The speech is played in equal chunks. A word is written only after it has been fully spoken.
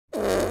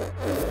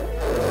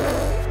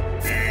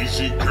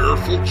easy,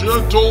 careful,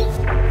 gentle.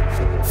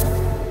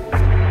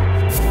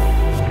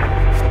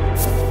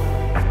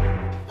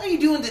 How you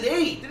doing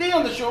today? Today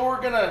on the show,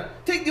 we're gonna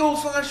take the old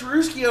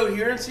Slasherooski out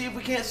here and see if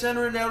we can't send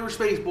her into outer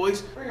space,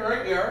 boys.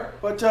 Right we are.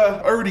 But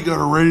I already got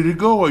her ready to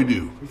go, I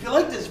do. if you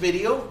like this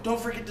video, don't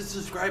forget to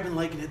subscribe and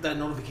like and hit that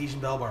notification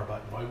bell bar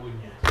button. Why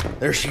wouldn't you?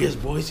 There she is,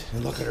 boys.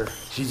 And look at her.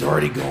 She's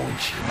already going.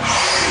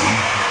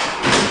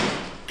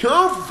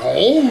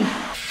 Careful!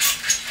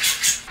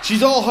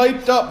 She's all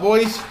hyped up,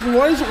 boys.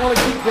 Why does it want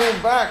to keep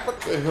going back?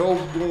 What the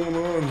hell's going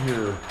on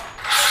here?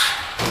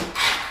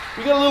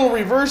 We got a little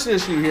reverse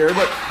issue here,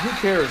 but who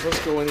cares?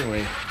 Let's go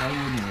anyway. Why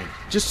wouldn't we?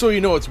 Just so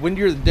you know, it's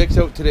windier than dicks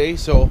out today,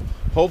 so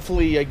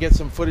hopefully I get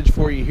some footage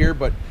for you here,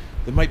 but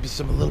there might be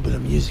a little bit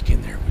of music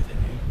in there with it.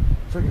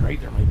 Eh? Freaking right,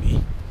 there might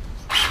be.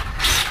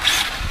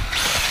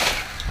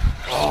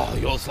 Oh,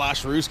 the old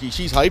Slasherooski.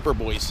 She's hyper,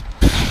 boys.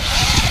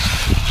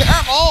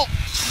 Careful!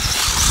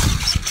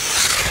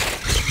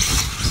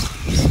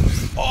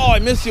 Oh, I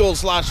miss the old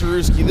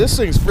Slasherooski. This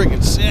thing's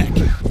freaking sick.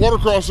 Water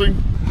crossing.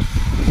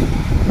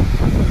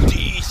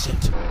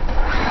 Decent.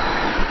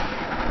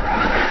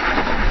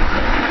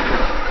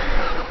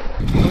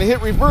 When I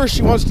hit reverse,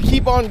 she wants to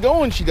keep on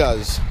going, she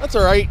does. That's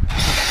all right.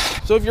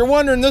 So if you're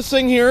wondering, this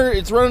thing here,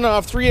 it's running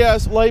off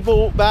 3S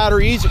LiPo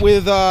batteries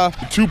with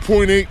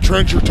 2.8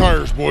 trencher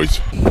tires, boys.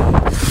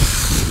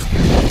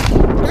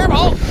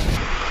 Careful!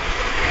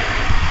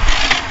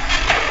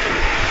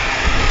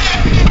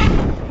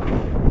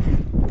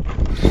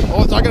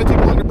 Oh, it's not gonna take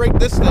long to break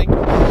this thing.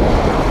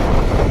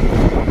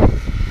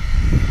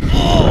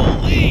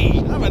 Holy!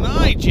 Have an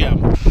eye, Jim.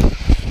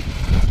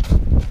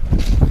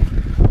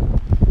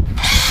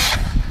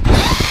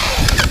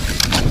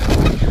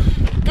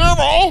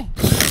 Careful!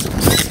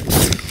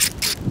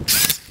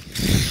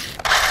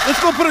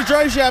 Let's go put a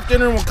drive shaft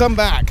in her and we'll come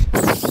back.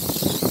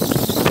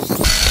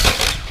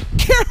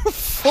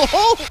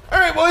 Careful!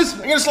 Alright, boys,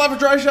 I'm gonna slap a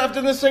drive shaft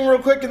in this thing real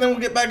quick and then we'll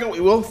get back out, we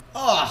will.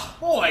 Ah,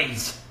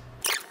 boys!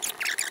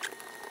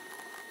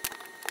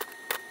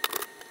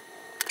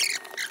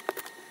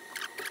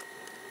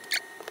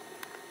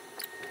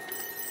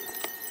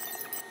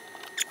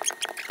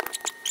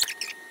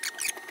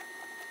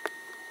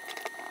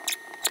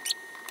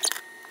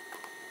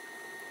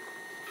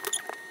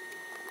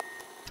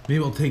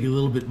 Maybe I'll take it a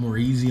little bit more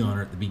easy on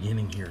her at the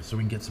beginning here so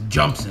we can get some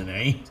jumps in,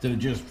 eh? Instead of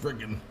just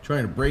freaking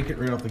trying to break it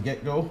right off the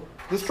get-go.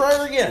 Let's try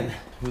her again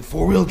with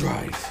four-wheel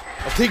drive.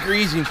 I'll take her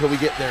easy until we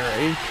get there,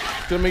 eh?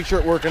 Gonna make sure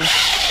it's working.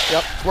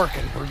 Yep, it's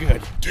working. We're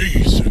good.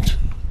 Decent.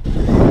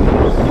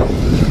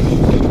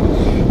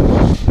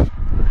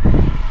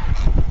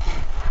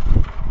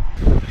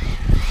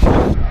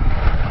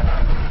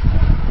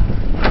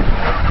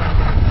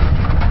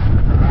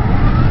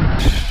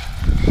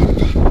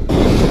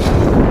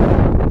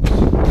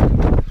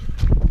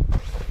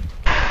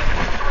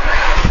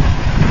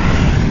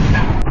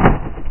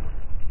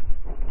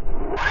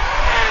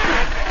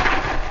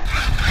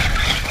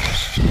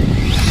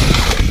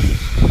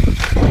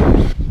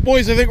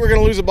 Boys, I think we're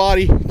gonna lose a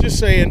body. Just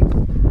saying.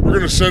 We're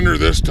gonna send her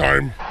this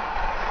time.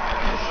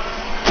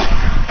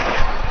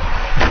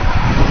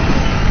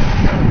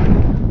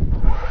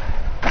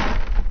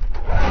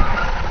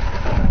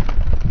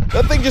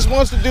 That thing just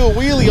wants to do a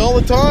wheelie all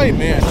the time,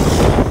 man.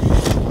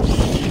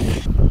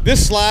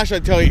 This Slash, I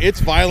tell you, it's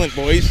violent,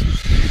 boys.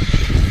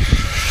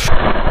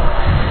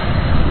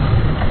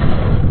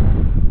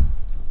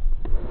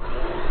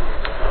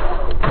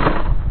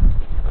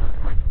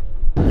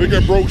 I think I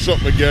broke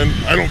something again.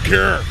 I don't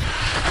care.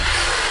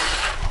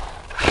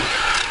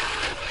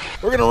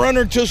 We're gonna run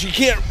her until she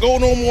can't go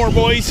no more,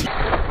 boys.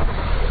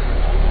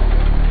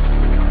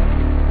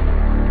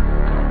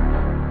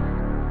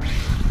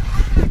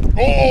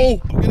 Uh-oh!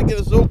 I'm gonna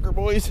get a soaker,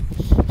 boys.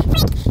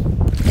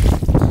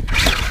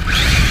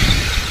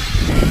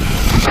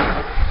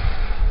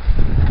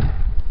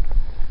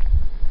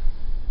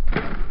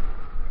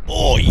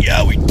 Oh,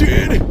 yeah, we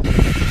did.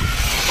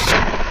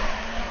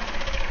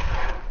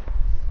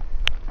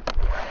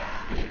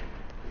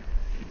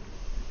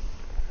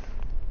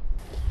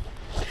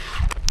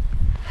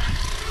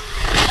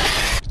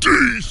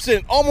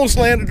 Decent. Almost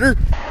landed her.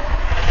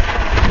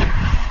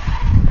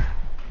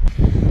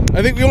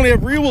 I think we only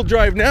have rear-wheel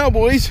drive now,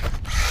 boys.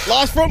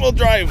 Lost front-wheel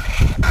drive.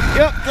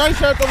 Yep, drive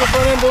shaft on the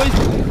front end,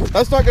 boys.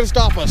 That's not gonna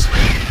stop us.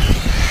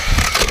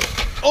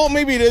 Oh,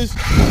 maybe it is.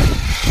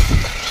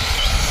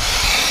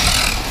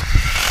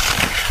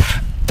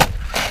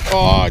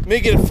 Oh,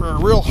 making it for a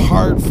real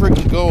hard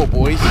freaking go,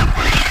 boys.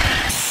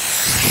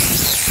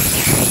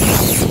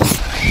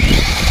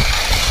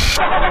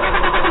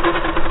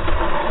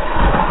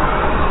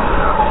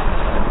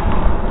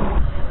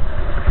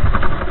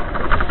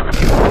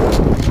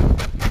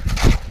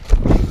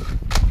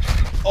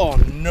 Oh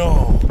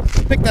no.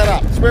 Pick that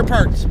up. Spare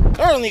parts.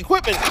 They're on the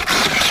equipment.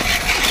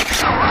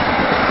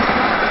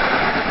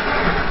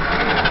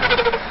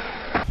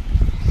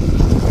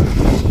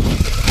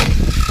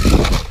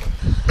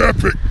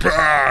 Epic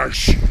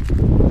bash.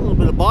 A little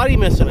bit of body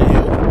missing, I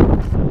do.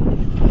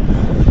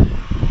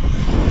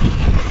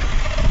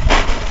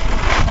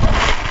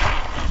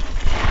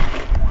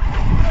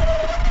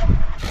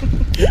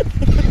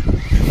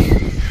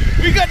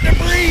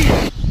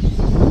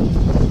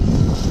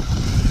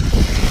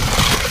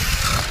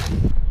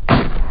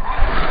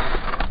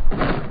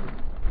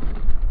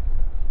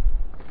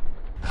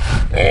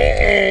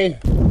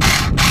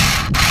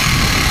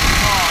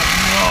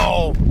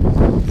 Oh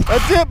no!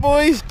 That's it,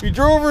 boys. We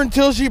drove her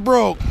until she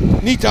broke.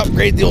 Need to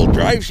upgrade the old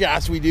drive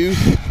shafts we do.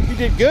 We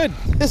did good.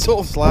 This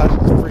old Slash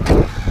is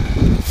freaking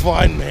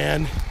fun,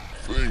 man.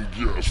 Thing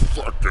just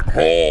fucking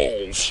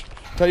hauls.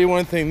 Tell you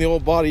one thing, the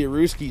old body of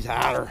Rooski's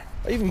had her.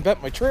 I even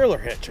bent my trailer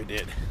hitch, I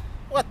did.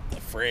 What the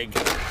frig?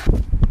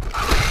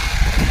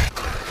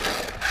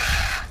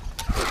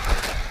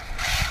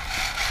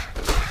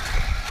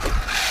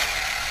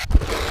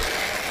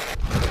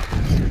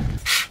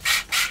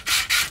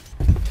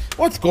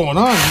 What's going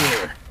on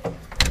here?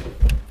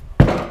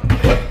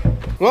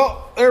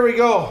 Well, there we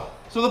go.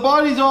 So the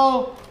body's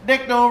all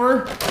decked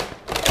over.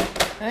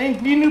 Hey,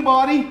 need a new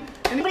body.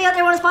 Anybody out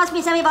there want to sponsor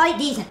me semi-body?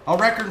 Decent. I'll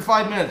wreck her in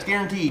 5 minutes,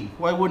 guaranteed.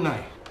 Why wouldn't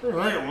I? All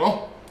right,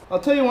 well. I'll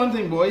tell you one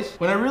thing, boys.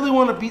 When I really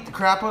want to beat the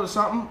crap out of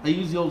something, I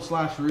use the old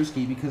Slash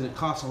Rooski because it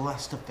costs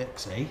less to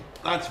fix, eh?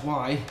 That's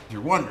why, if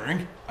you're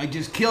wondering, I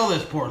just kill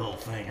this poor little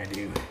thing, I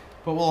do.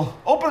 But we'll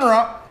open her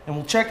up and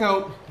we'll check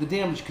out the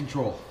damage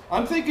control.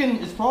 I'm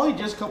thinking it's probably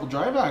just a couple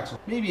drive axles.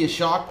 Maybe a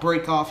shock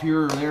break off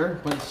here or there,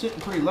 but it's sitting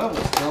pretty level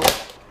still.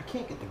 I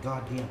can't get the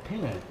goddamn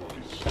pin out,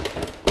 boys.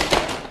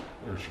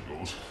 There she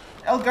goes.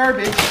 El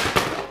garbage.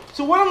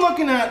 So what I'm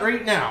looking at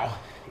right now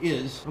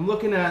is I'm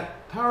looking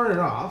at powering it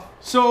off.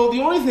 So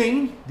the only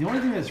thing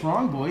that's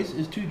wrong, boys,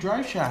 is 2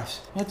 drive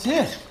shafts. That's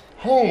it.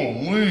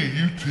 Holy,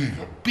 you take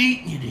a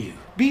Beating you do.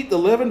 Beat the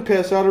living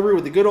piss out of her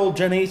with the good old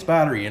Gen 8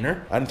 battery in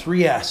her on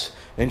 3S.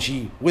 And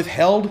she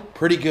withheld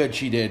pretty good,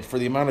 she did, for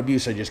the amount of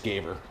abuse I just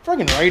gave her.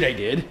 Friggin' right I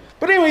did.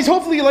 But anyways,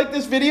 hopefully you like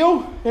this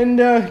video. And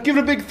give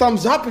it a big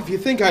thumbs up if you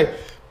think I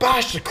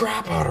bashed the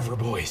crap out of her,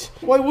 boys.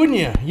 Why wouldn't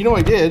you? You know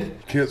I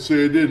did. Can't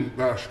say I didn't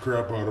bash the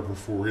crap out of her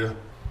for you.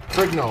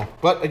 Frig no.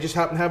 But I just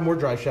happen to have more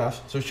drive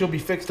shafts, so she'll be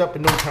fixed up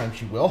in no time,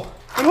 she will.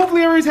 And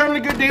hopefully everybody's having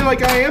a good day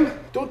like I am.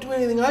 Don't do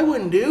anything I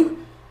wouldn't do.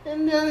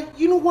 And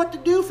you know what to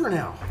do for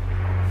now.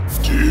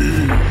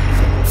 Dude.